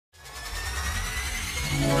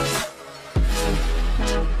Good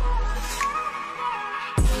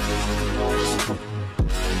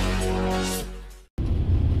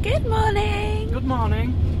morning. Good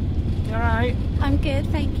morning. You alright? I'm good,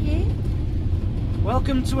 thank you.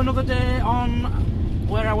 Welcome to another day on,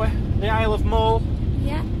 where are we? The Isle of Mull.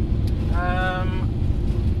 Yeah.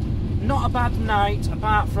 Not a bad night,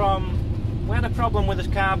 apart from we had a problem with the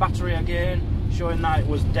car battery again, showing that it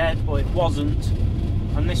was dead, but it wasn't.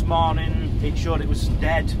 And this morning it showed it was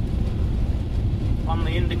dead on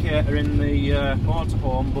the indicator in the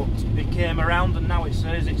motorhome, but it came around and now it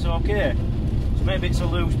says it's okay. So maybe it's a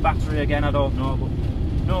loose battery again, I don't know, but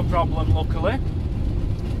no problem luckily.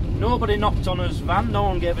 Nobody knocked on us van, no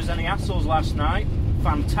one gave us any hassles last night.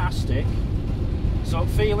 Fantastic. So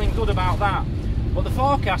feeling good about that. But the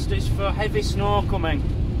forecast is for heavy snow coming.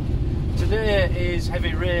 Today is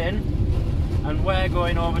heavy rain and we're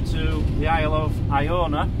going over to the Isle of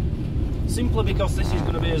Iona simply because this is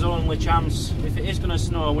going to be his only chance. If it is going to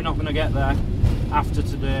snow, we're not going to get there after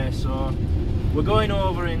today, so we're going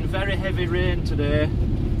over in very heavy rain today,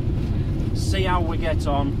 see how we get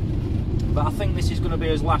on. But I think this is going to be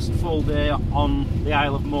his last full day on the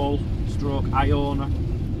Isle of Mull stroke Iona,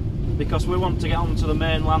 because we want to get onto the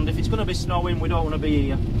mainland. If it's going to be snowing, we don't want to be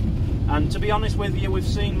here. And to be honest with you, we've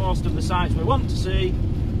seen most of the sights we want to see.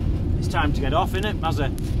 It's time to get off, innit,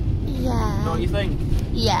 Mazzy? Yeah. Don't you think?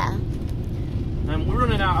 Yeah. And we're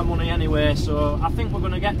running out of money anyway, so I think we're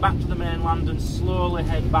going to get back to the mainland and slowly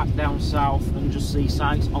head back down south and just see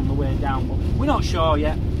sights on the way down. But we're not sure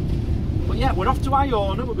yet. But yeah, we're off to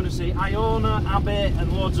Iona. We're going to see Iona, Abbey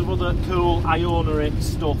and loads of other cool Iona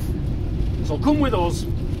stuff. So come with us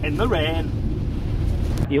in the rain.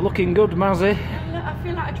 You're looking good, Mazzy. I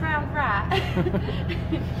feel like a drowned rat.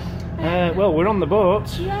 Well, we're on the boat.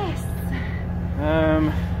 Yes.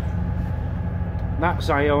 That's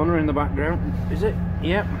Iona in the background, is it?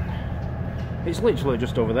 Yep. It's literally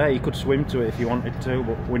just over there. You could swim to it if you wanted to,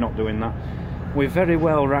 but we're not doing that. We're very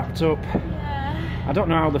well wrapped up. Yeah. I don't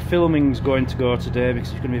know how the filming's going to go today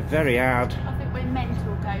because it's going to be very hard. I think we're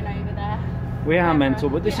mental going over there. We are mental,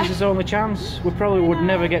 but this is his only chance. We probably would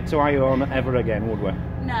never get to Iona ever again, would we?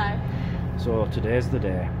 No. So today's the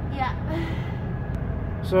day. Yeah.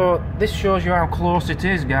 So this shows you how close it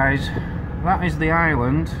is, guys. That is the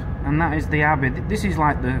island and that is the Abbey. This is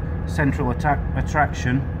like the central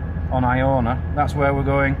attraction on Iona. That's where we're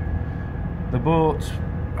going. The boat,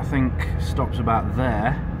 I think, stops about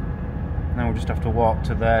there. Now we'll just have to walk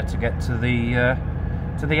to there to get to the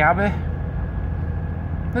Abbey.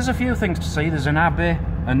 There's a few things to see. There's an Abbey,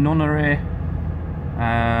 a nunnery.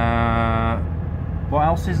 What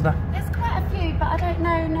else is there? There's quite a few, but I don't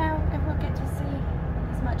know now if we'll get to see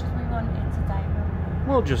as much as we wanted today, will we?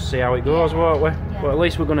 We'll just see how it goes, won't we? Yeah. But at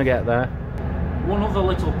least we're going to get there. One other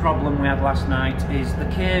little problem we had last night is the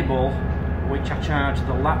cable which I charged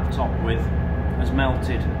the laptop with has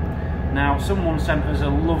melted. Now someone sent us a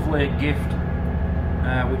lovely gift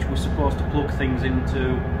which we're supposed to plug things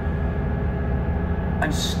into,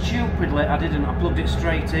 and stupidly I didn't. I plugged it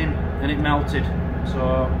straight in and it melted.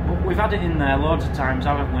 So but we've had it in there loads of times,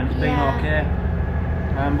 haven't we? And it's been okay.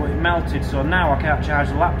 But it melted, so now I can't charge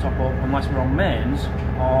the laptop up unless we're on mains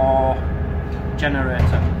or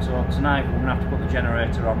generator. So tonight we're going to have to put the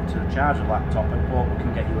generator on to charge the laptop and hope we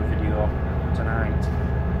can get you a video tonight.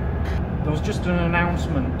 There was just an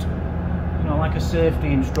announcement, you know, like a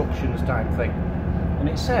safety instructions type thing. And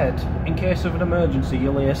it said, in case of an emergency,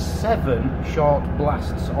 you'll hear 7 short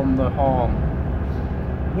blasts on the horn.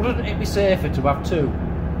 Wouldn't it be safer to have 2?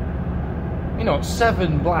 You know,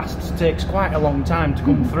 7 blasts takes quite a long time to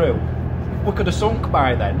come through. We could have sunk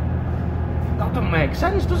by then. That doesn't make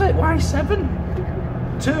sense, does it? Why 7?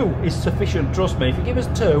 2 is sufficient, trust me. If you give us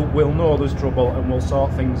 2, we'll know there's trouble and we'll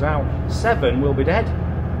sort things out. 7, we'll be dead.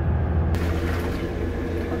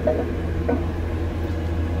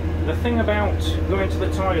 The thing about going to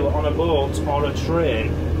the toilet on a boat or a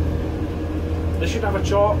train, they should have a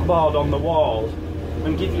chalkboard on the wall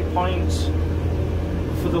and give you points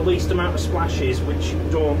for the least amount of splashes which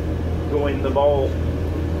don't go in the bowl.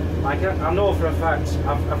 Like I know for a fact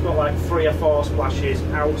I've got like 3 or 4 splashes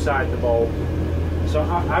outside the bowl, so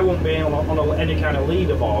I won't be on any kind of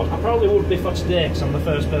leaderboard. I probably would be for today because I'm the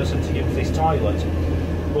first person to use this toilet,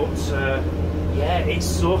 but yeah, it's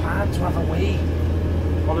so hard to have a wee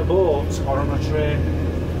on a boat or on a train.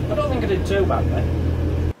 I don't think I did too badly.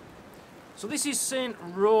 So this is St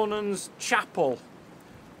Ronan's Chapel.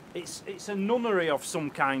 It's a nunnery of some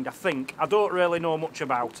kind, I think. I don't really know much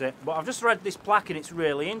about it, but I've just read this plaque and it's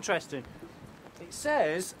really interesting. It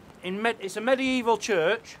says, it's a medieval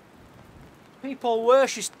church. People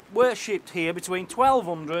worshipped here between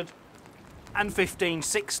 1200 and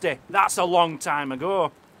 1560. That's a long time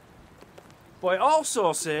ago. But it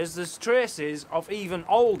also says there's traces of even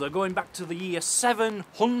older, going back to the year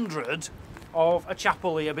 700, of a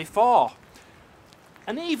chapel here before.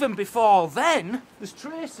 And even before then, there's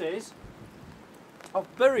traces of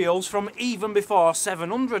burials from even before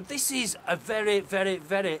 700. This is a very, very,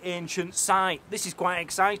 very ancient site. This is quite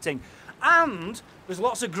exciting. And there's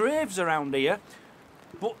lots of graves around here.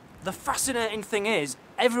 But the fascinating thing is,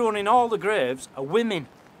 everyone in all the graves are women.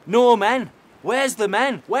 No men. Where's the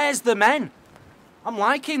men? Where's the men? I'm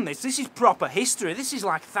liking this. This is proper history. This is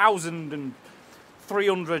like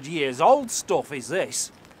 1,300 years old stuff, is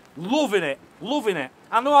this. Loving it. Loving it.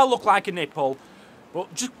 I know I look like a nipple,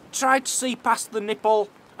 but just try to see past the nipple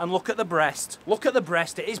and look at the breast. Look at the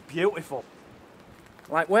breast. It is beautiful.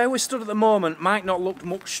 Like where we stood at the moment might not look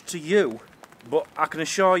much to you, but I can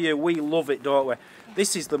assure you we love it, don't we?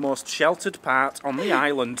 This is the most sheltered part on the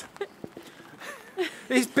island.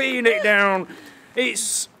 It's peeing it down.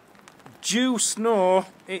 It's dew snow.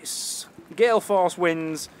 It's gale force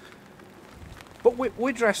winds. But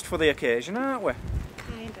we're dressed for the occasion, aren't we?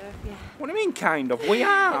 Kind of, yeah. What do you mean, kind of? We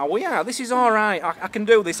are, we are. This is all right. I can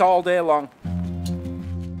do this all day long.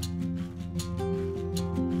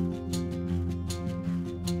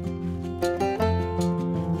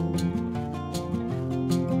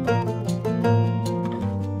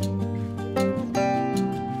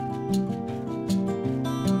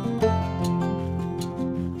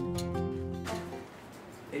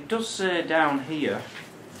 It does say down here,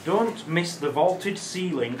 don't miss the vaulted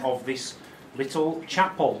ceiling of this little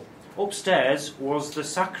chapel. Upstairs was the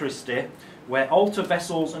sacristy where altar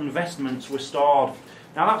vessels and vestments were stored.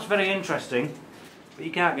 Now that's very interesting, but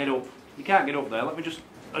you can't get up. You can't get up there. Let me just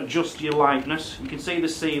adjust your lightness. You can see the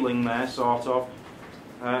ceiling there, sort of.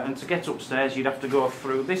 And to get upstairs you'd have to go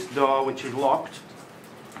through this door, which is locked.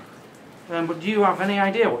 But do you have any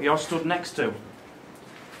idea what you're stood next to? No.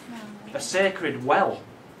 A sacred well.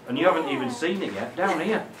 And you haven't even seen it yet, down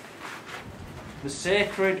here. The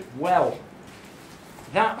sacred well.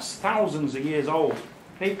 That's thousands of years old.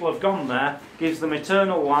 People have gone there, gives them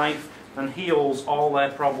eternal life and heals all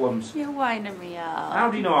their problems. You're winding me up.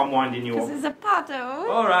 How do you know I'm winding you up? Because it's a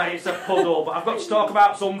puddle. Alright, it's a puddle, but I've got to talk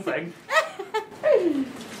about something.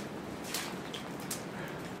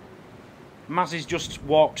 Mazzy's just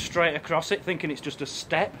walked straight across it, thinking it's just a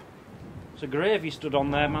step. It's a grave you stood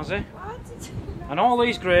on there, Mazzy. What? And all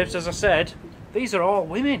these graves, as I said, these are all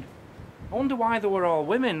women. I wonder why they were all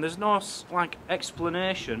women. There's no, like,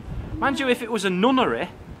 explanation. Mind you, if it was a nunnery,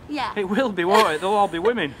 Yeah. it will be, won't it? They'll all be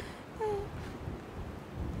women.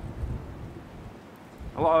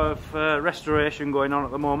 A lot of restoration going on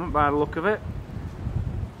at the moment, by the look of it.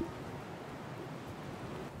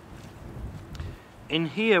 In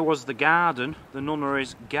here was the garden, the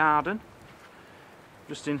nunnery's garden.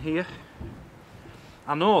 Just in here.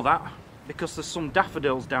 I know that because there's some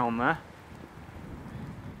daffodils down there.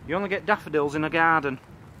 You only get daffodils in a garden.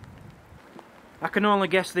 I can only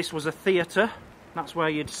guess this was a theatre. That's where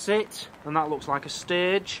you'd sit, and that looks like a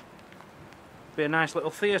stage. Be a nice little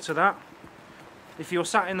theatre, that. If you were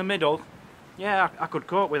sat in the middle, yeah, I could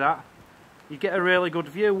cope with that. You'd get a really good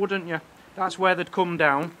view, wouldn't you? That's where they'd come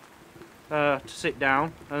down to sit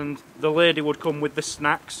down, and the lady would come with the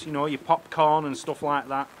snacks, you know, your popcorn and stuff like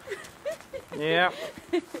that. Yeah,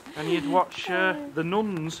 and you'd watch the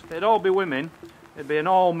nuns. It'd all be women. It'd be an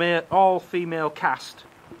all-female cast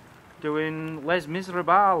doing Les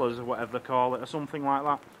Miserables or whatever they call it, or something like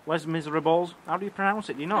that. Les Miserables. How do you pronounce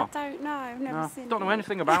it? Do you know? I don't know. I've never seen it. Don't know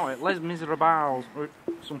anything about it. Les Miserables or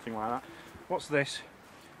something like that. What's this?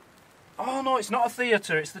 Oh no, it's not a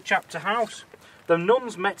theatre. It's the chapter house. The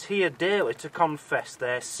nuns met here daily to confess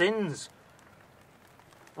their sins.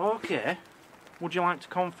 Okay. Would you like to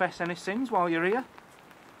confess any sins while you're here?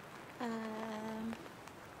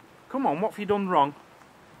 Come on, what have you done wrong?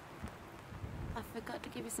 I forgot to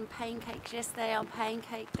give you some pancakes yesterday on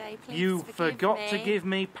Pancake Day. Please You forgive forgot me. to give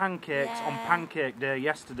me pancakes on Yeah. Pancake Day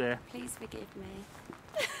yesterday. Please forgive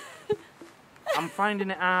me. I'm finding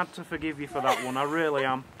it hard to forgive you for that one, I really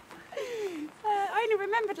am. I only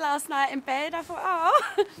remembered last night in bed. I thought,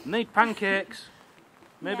 oh. Need pancakes.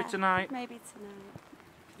 Maybe Yeah, tonight. Maybe tonight.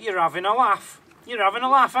 You're having a laugh. You're having a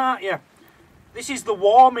laugh, aren't you? This is the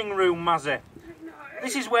warming room, Mazzy.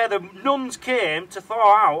 This is where the nuns came to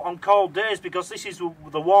thaw out on cold days because this is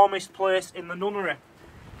the warmest place in the nunnery.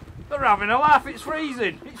 They're having a laugh. It's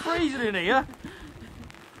freezing. It's freezing in here.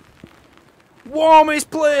 Warmest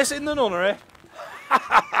place in the nunnery.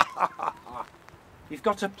 You've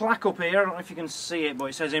got a plaque up here. I don't know if you can see it, but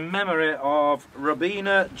it says in memory of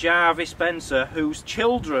Robina Jarvis Spencer, whose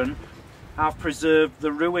children have preserved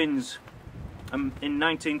the ruins. in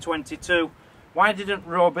 1922. Why didn't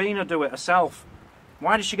Robina do it herself?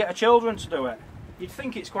 Why did she get her children to do it? You'd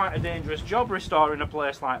think it's quite a dangerous job restoring a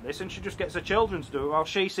place like this, and she just gets her children to do it while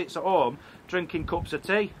she sits at home drinking cups of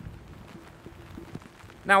tea.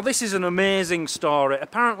 Now this is an amazing story.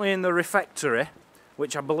 Apparently in the refectory,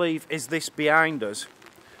 which I believe is this behind us,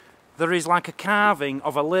 there is like a carving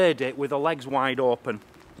of a lady with her legs wide open.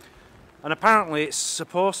 And apparently it's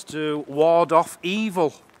supposed to ward off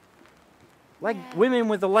evil. Women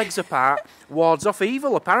with the legs apart wards off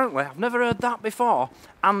evil, apparently. I've never heard that before,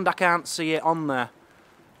 and I can't see it on there.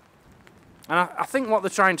 And I think what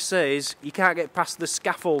they're trying to say is you can't get past the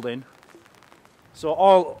scaffolding, so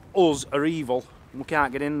all us are evil and we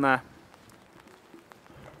can't get in there.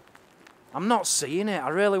 I'm not seeing it. I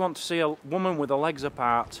really want to see a woman with her legs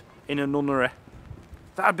apart in a nunnery.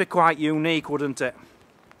 That'd be quite unique, wouldn't it?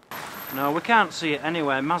 No, we can't see it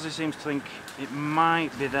anyway. Mazzy seems to think it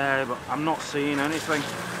might be there, but I'm not seeing anything.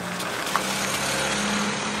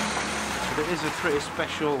 But it is a pretty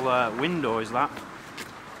special window, is that?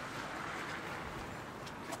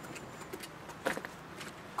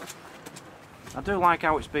 I do like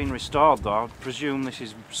how it's been restored though. I presume this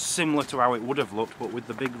is similar to how it would have looked, but with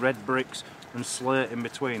the big red bricks and slate in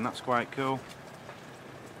between. That's quite cool.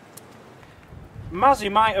 Mazzy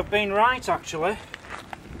might have been right actually,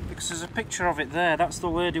 because there's a picture of it there. That's the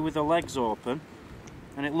lady with her legs open,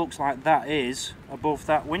 and it looks like that is above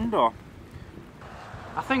that window.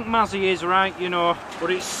 I think Mazzy is right, you know, but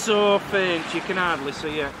it's so faint you can hardly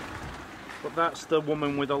see it. But that's the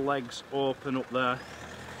woman with her legs open up there.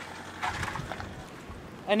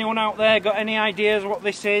 Anyone out there got any ideas what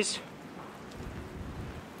this is?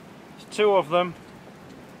 There's two of them.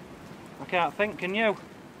 I can't think, can you?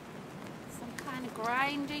 Some kind of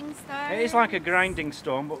grinding stone. It is like a grinding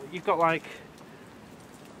stone, but you've got like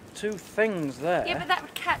two things there. Yeah, but that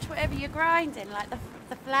would catch whatever you're grinding, like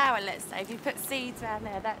the flour, let's say. If you put seeds around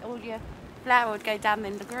there, that all your flour would go down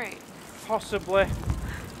in the groove. Possibly.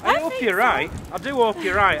 I hope you're right. I do hope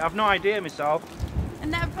you're right. I've no idea myself.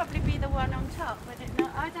 And that would probably be the one on top, would it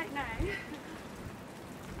not? I don't know.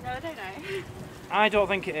 No, I don't know. I don't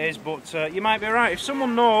think it is, but you might be right. If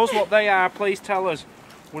someone knows what they are, please tell us.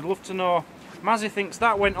 We'd love to know. Mazzy thinks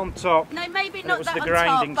that went on top. No, maybe not that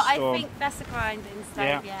on top, but I think that's a grinding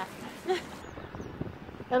stone, yeah.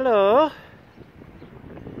 Hello?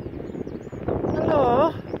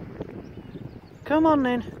 Hello? Come on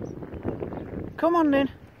then. Come on then.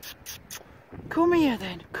 Come here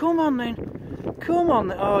then. Come on then. Come on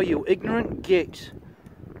then. Oh, you ignorant git.